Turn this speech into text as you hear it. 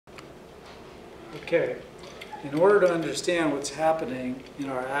Okay, in order to understand what's happening in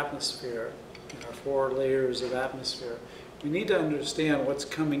our atmosphere, in our 4 layers of atmosphere, we need to understand what's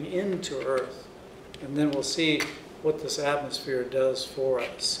coming into Earth, and then we'll see what this atmosphere does for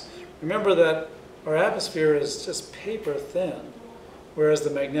us. Remember that our atmosphere is just paper thin, whereas the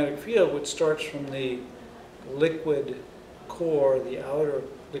magnetic field, which starts from the liquid core, the outer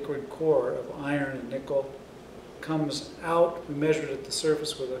liquid core of iron and nickel, comes out. We measured at the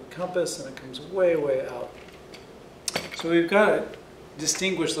surface with a compass, and it comes way, way out. So we've got to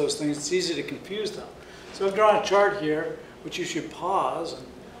distinguish those things. It's easy to confuse them. So I've drawn a chart here, which you should pause and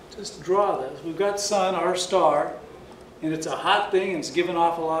just draw this. We've got sun, our star, and it's a hot thing, and it's giving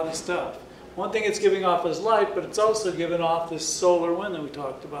off a lot of stuff. One thing it's giving off is light, but it's also giving off this solar wind that we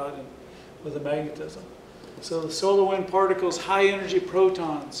talked about with the magnetism. So the solar wind particles, high energy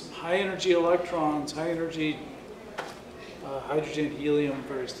protons, high energy electrons, high energy hydrogen, helium,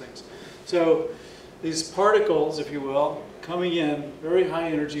 various things. So these particles, if you will, coming in, very high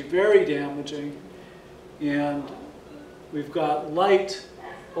energy, very damaging, and we've got light,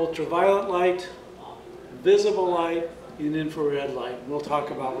 ultraviolet light, visible light, and infrared light. We'll talk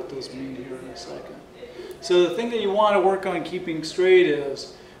about what those mean here in a second. So the thing that you want to work on keeping straight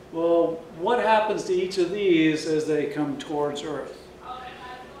is, well, what happens to each of these as they come towards Earth?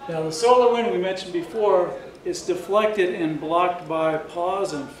 Now the solar wind we mentioned before is deflected and blocked by,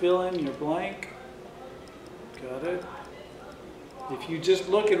 pause and fill in your blank. Got it? If you just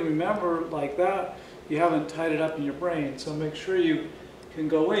look and remember like that, you haven't tied it up in your brain. So make sure you can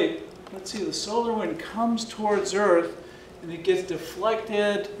go, wait, let's see, the solar wind comes towards Earth and it gets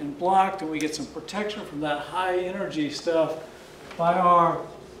deflected and blocked, and we get some protection from that high energy stuff by our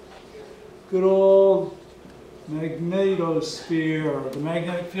good old magnetosphere, the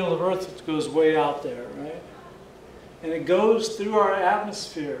magnetic field of Earth that goes way out there, right? And it goes through our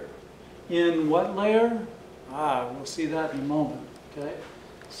atmosphere. In what layer? We'll see that in a moment, okay?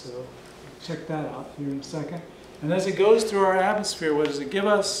 So check that out here in a second. And as it goes through our atmosphere, what does it give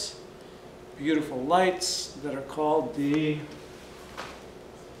us? Beautiful lights that are called the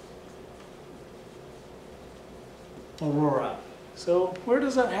aurora. So where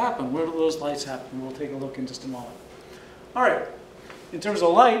does that happen? Where do those lights happen? We'll take a look in just a moment. All right, in terms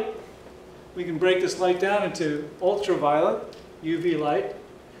of light, we can break this light down into ultraviolet, UV light.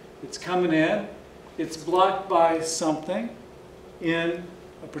 It's coming in. It's blocked by something in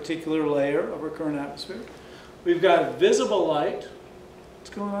a particular layer of our current atmosphere. We've got visible light. What's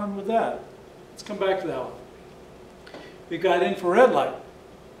going on with that? Let's come back to that one. We've got infrared light.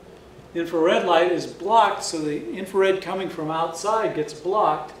 Infrared light is blocked, so the infrared coming from outside gets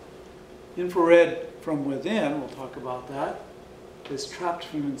blocked. Infrared from within, we'll talk about that, is trapped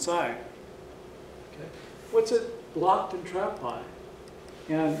from inside. Okay. What's it blocked and trapped by?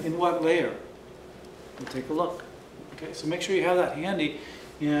 And in what layer? We'll take a look. Okay, so make sure you have that handy.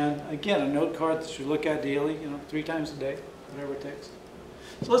 And again, a note card that you look at daily, 3 times a day, whatever it takes.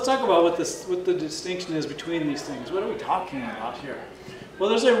 So let's talk about what the distinction is between these things. What are we talking about here? Well,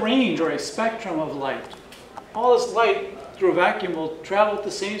 there's a range or a spectrum of light. All this light through a vacuum will travel at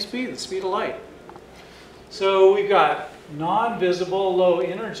the same speed, the speed of light. So we've got non-visible, low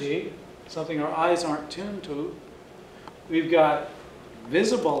energy, something our eyes aren't tuned to. We've got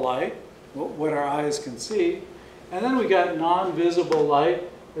visible light, what our eyes can see. And then we got non-visible light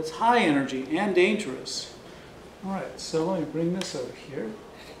that's high energy and dangerous. All right, so let me bring this over here,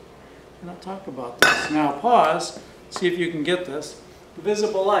 and I'll talk about this. Now pause, see if you can get this.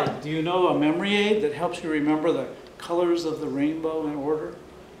 Visible light. Do you know a memory aid that helps you remember the colors of the rainbow in order?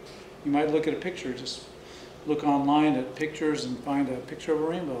 You might look at a picture, just look online at pictures and find a picture of a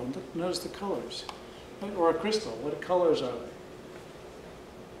rainbow and notice the colors. Or a crystal, what colors are they?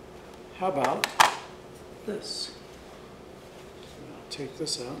 How about this? I'll take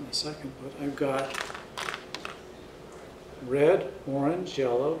this out in a second, but I've got red, orange,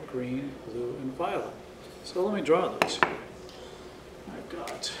 yellow, green, blue, and violet. So let me draw those here. I've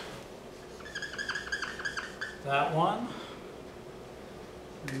got that one,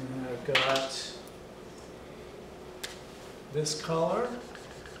 and then I've got this color.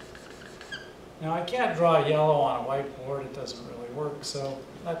 Now I can't draw yellow on a whiteboard, it doesn't really work, so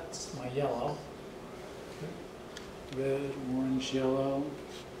that's my yellow. Red, orange, yellow,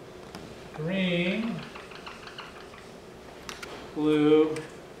 green, blue,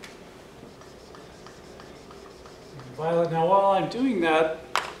 violet. Now while I'm doing that,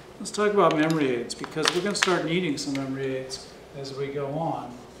 let's talk about memory aids, because we're going to start needing some memory aids as we go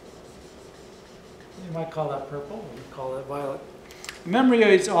on. You might call that purple, we call that violet. Memory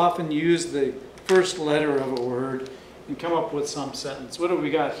aids often use the first letter of a word and come up with some sentence. What have we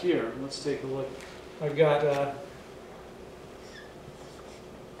got here? Let's take a look. I've got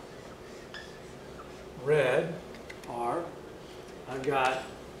red, R. I've got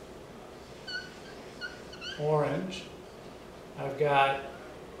orange. I've got,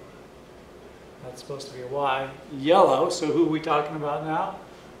 that's supposed to be a Y, yellow. So who are we talking about now?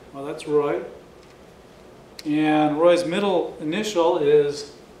 Well, that's Roy. And Roy's middle initial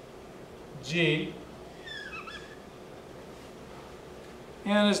is G.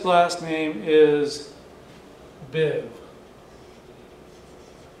 And his last name is Biv.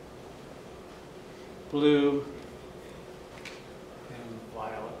 Blue and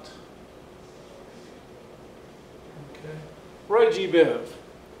violet. Okay. Roy G. Biv.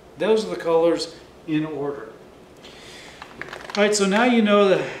 Those are the colors in order. All right, so now you know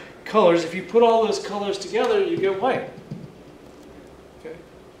the colors. If you put all those colors together, you get white. Okay.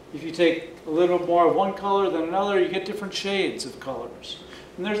 If you take a little more of one color than another, you get different shades of colors.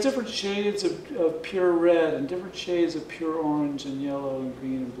 And there's different shades of pure red and different shades of pure orange and yellow and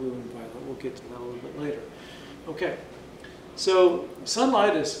green and blue and violet. We'll get to that a little bit later. Okay, so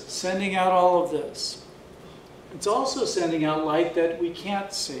sunlight is sending out all of this. It's also sending out light that we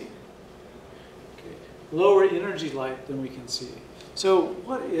can't see. Okay. Lower energy light than we can see. So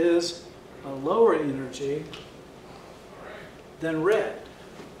what is a lower energy than red?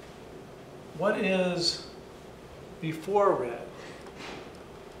 What is before red?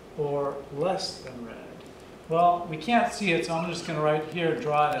 Or less than red? Well, we can't see it, so I'm just going to right here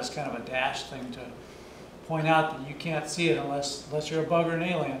draw it as kind of a dash thing to point out that you can't see it unless you're a bug or an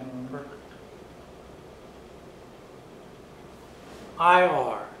alien, remember?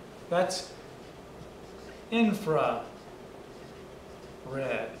 IR, that's infrared,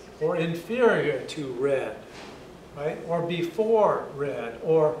 or inferior to red, right? Or before red,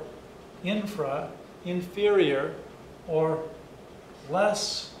 or inferior, or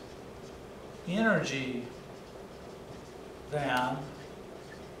less energy than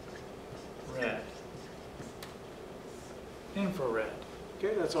red. Infrared.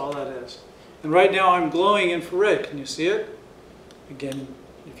 Okay, that's all that is. And right now I'm glowing infrared. Can you see it? Again,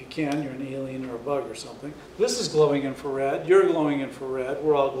 if you can, you're an alien or a bug or something. This is glowing infrared. You're glowing infrared.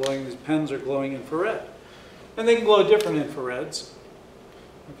 We're all glowing. These pens are glowing infrared. And they can glow different infrareds.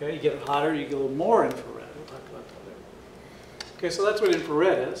 Okay, you get it hotter, you get a little more infrared. We'll talk about that later. Okay, so that's what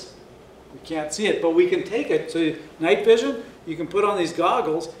infrared is. We can't see it, but we can take it. So night vision, you can put on these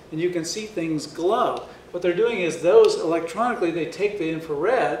goggles and you can see things glow. What they're doing is those electronically, they take the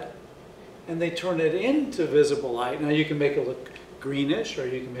infrared and they turn it into visible light. Now you can make it look greenish or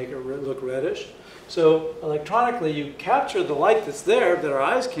you can make it look reddish. So electronically you capture the light that's there that our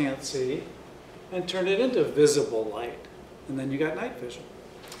eyes can't see and turn it into visible light. And then you got night vision.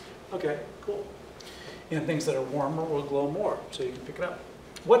 Okay, cool. And things that are warmer will glow more, so you can pick it up.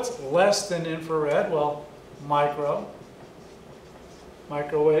 What's less than infrared? Well, microwaves.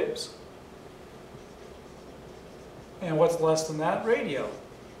 And what's less than that? Radio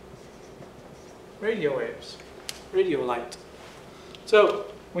waves, radio light. So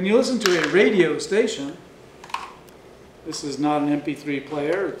when you listen to a radio station, this is not an MP3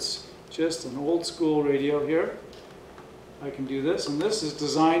 player, it's just an old school radio here. I can do this, and this is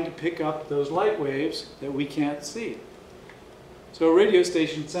designed to pick up those light waves that we can't see. So a radio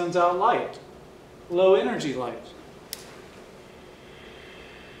station sends out light, low energy light.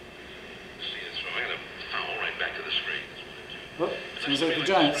 See this, so I'm going to foul right back to the screen. Oh, sounds like the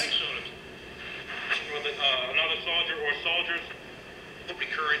Giants. Another soldier or soldiers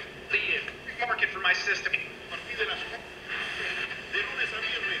recurring the market for my system.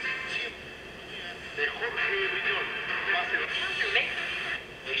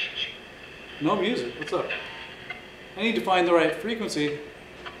 No music. What's up? I need to find the right frequency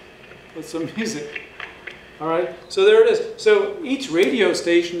with some music. All right, so there it is. So each radio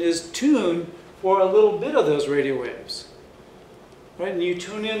station is tuned for a little bit of those radio waves. Right, and you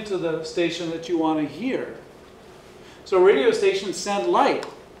tune into the station that you want to hear. So radio stations send light.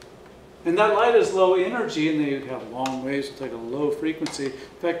 And that light is low energy, and they have long waves with like a low frequency. In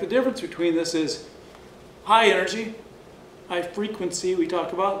fact, the difference between this is high energy, high frequency we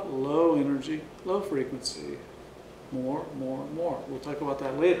talk about, low energy, low frequency. More. We'll talk about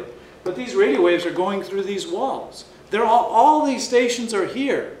that later. But these radio waves are going through these walls. They're all these stations are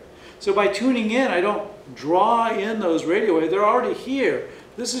here. So by tuning in, I don't draw in those radio waves. They're already here.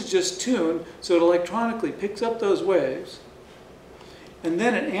 This is just tuned, so it electronically picks up those waves. And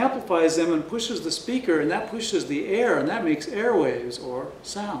then it amplifies them and pushes the speaker, and that pushes the air, and that makes air waves or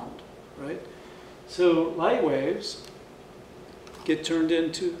sound, right? So light waves get turned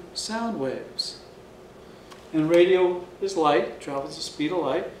into sound waves. And radio is light, travels the speed of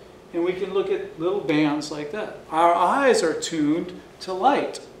light, and we can look at little bands like that. Our eyes are tuned to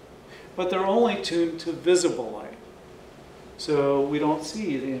light, but they're only tuned to visible light. So we don't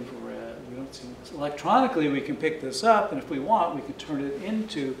see the infrared, we don't see this. Electronically we can pick this up, and if we want, we can turn it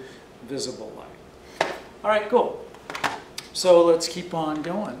into visible light. All right, cool. So let's keep on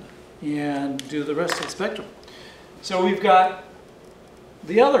going and do the rest of the spectrum. So we've got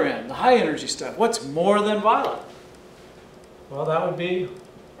the other end, the high energy stuff. What's more than violet? Well, that would be,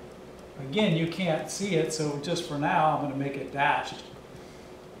 again, you can't see it, so just for now, I'm going to make it dashed.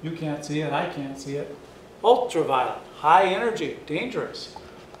 You can't see it, I can't see it. Ultraviolet, high energy, dangerous.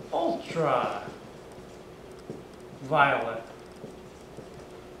 Ultraviolet,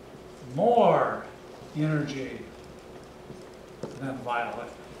 more energy than violet.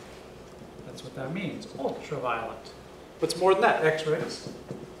 That's what that means, ultraviolet. What's more than that? X-rays.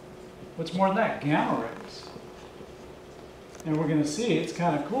 What's more than that? Gamma rays. And we're going to see, it's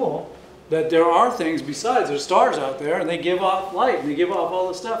kind of cool, that there are things besides. There's stars out there, and they give off light, and they give off all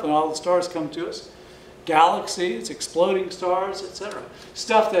this stuff, and all the stars come to us. Galaxies, exploding stars, etc.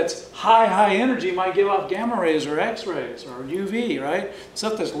 Stuff that's high energy might give off gamma rays or X-rays or UV, right?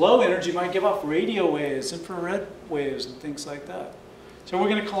 Stuff that's low energy might give off radio waves, infrared waves, and things like that. So we're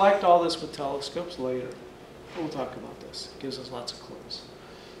going to collect all this with telescopes later. We'll talk about this. It gives us lots of clues.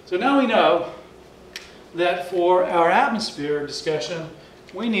 So now we know that for our atmosphere discussion,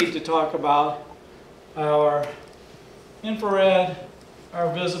 we need to talk about our infrared,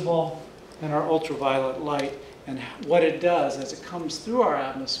 our visible, and our ultraviolet light, and what it does as it comes through our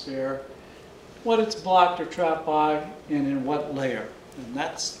atmosphere, what it's blocked or trapped by, and in what layer. And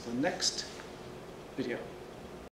that's the next video.